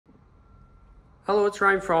Hello, it's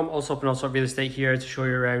Ryan from Allsopp Allsopp Real Estate here to show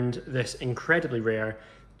you around this incredibly rare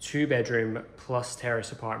 2-bedroom plus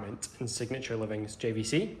terrace apartment in Signature Livings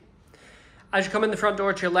JVC. As you come in the front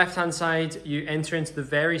door to your left hand side, you enter into the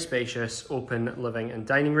very spacious open living and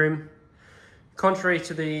dining room. Contrary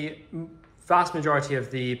to the vast majority of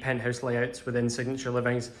the penthouse layouts within Signature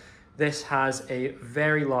Livings, this has a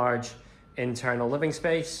very large internal living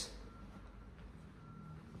space.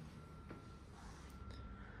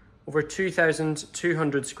 Over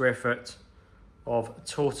 2,200 square foot of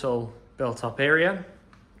total built up area.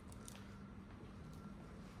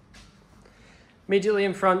 Immediately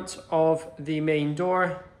in front of the main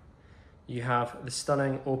door, you have the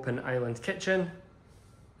stunning open island kitchen.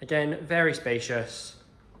 Again, very spacious,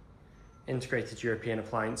 integrated European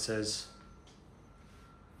appliances,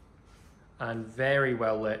 and very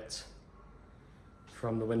well lit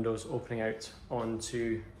from the windows opening out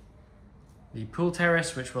onto the pool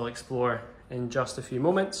terrace, which we'll explore in just a few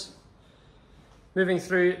moments. Moving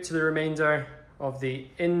through to the remainder of the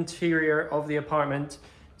interior of the apartment,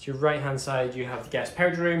 to your right hand side you have the guest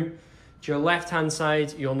powder room. To your left hand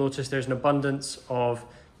side you'll notice there's an abundance of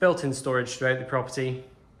built-in storage throughout the property.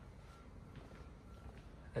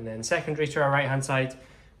 And then secondary to our right hand side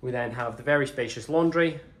we then have the very spacious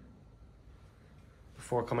laundry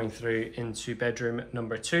before coming through into bedroom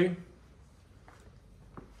number 2.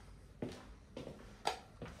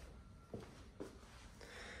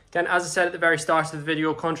 Again, as I said at the very start of the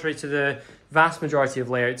video, contrary to the vast majority of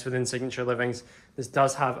layouts within Signature Livings, this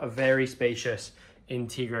does have a very spacious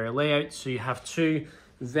interior layout. So you have 2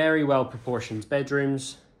 very well proportioned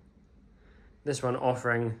bedrooms. This one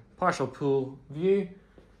offering partial pool view.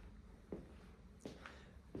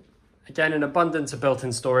 Again, an abundance of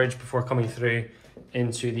built-in storage before coming through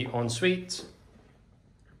into the ensuite.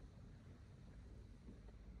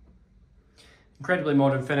 Incredibly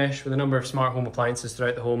modern finish with a number of smart home appliances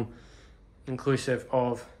throughout the home, inclusive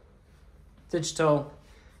of digital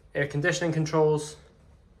air conditioning controls.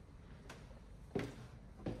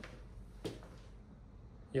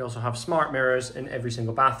 You also have smart mirrors in every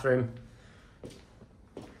single bathroom.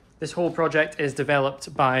 This whole project is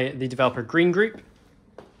developed by the developer Green Group.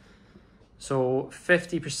 So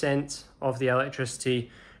 50% of the electricity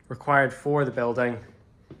required for the building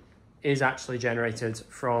is actually generated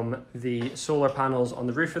from the solar panels on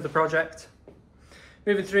the roof of the project.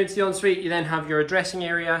 Moving through into the ensuite, you then have your dressing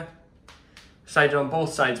area, sided on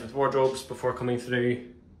both sides with wardrobes before coming through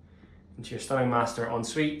into your stunning master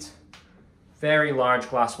ensuite. Very large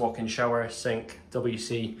glass walk-in shower, sink,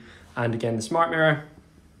 WC, and again the smart mirror.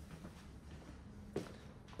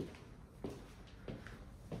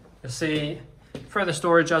 You'll see further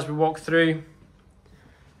storage as we walk through,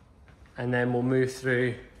 and then we'll move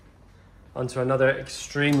through onto another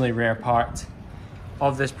extremely rare part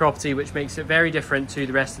of this property, which makes it very different to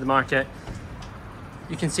the rest of the market.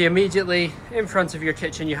 You can see immediately in front of your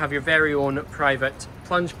kitchen you have your very own private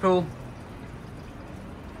plunge pool.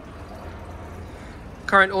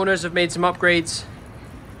 Current owners have made some upgrades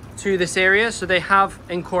to this area, so they have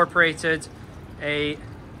incorporated a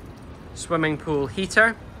swimming pool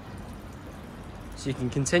heater, so you can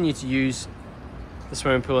continue to use the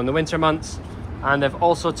swimming pool in the winter months. And they've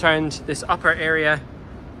also turned this upper area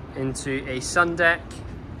into a sun deck,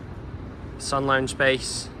 sun lounge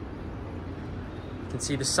space. You can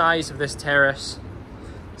see the size of this terrace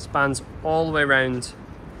spans all the way around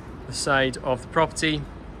the side of the property,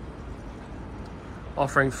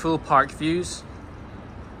 offering full park views.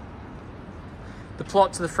 The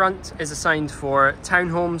plot to the front is assigned for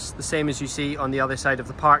townhomes, the same as you see on the other side of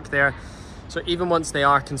the park there. So even once they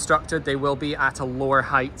are constructed, they will be at a lower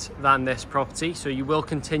height than this property. So you will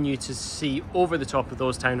continue to see over the top of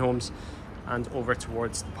those townhomes and over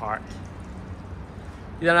towards the park.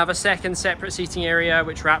 You then have a second separate seating area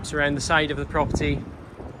which wraps around the side of the property.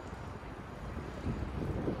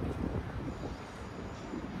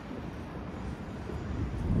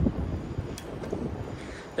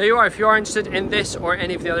 There you are. If you are interested in this or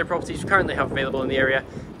any of the other properties we currently have available in the area,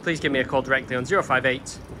 please give me a call directly on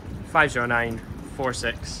 058 509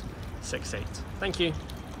 4668. Thank you.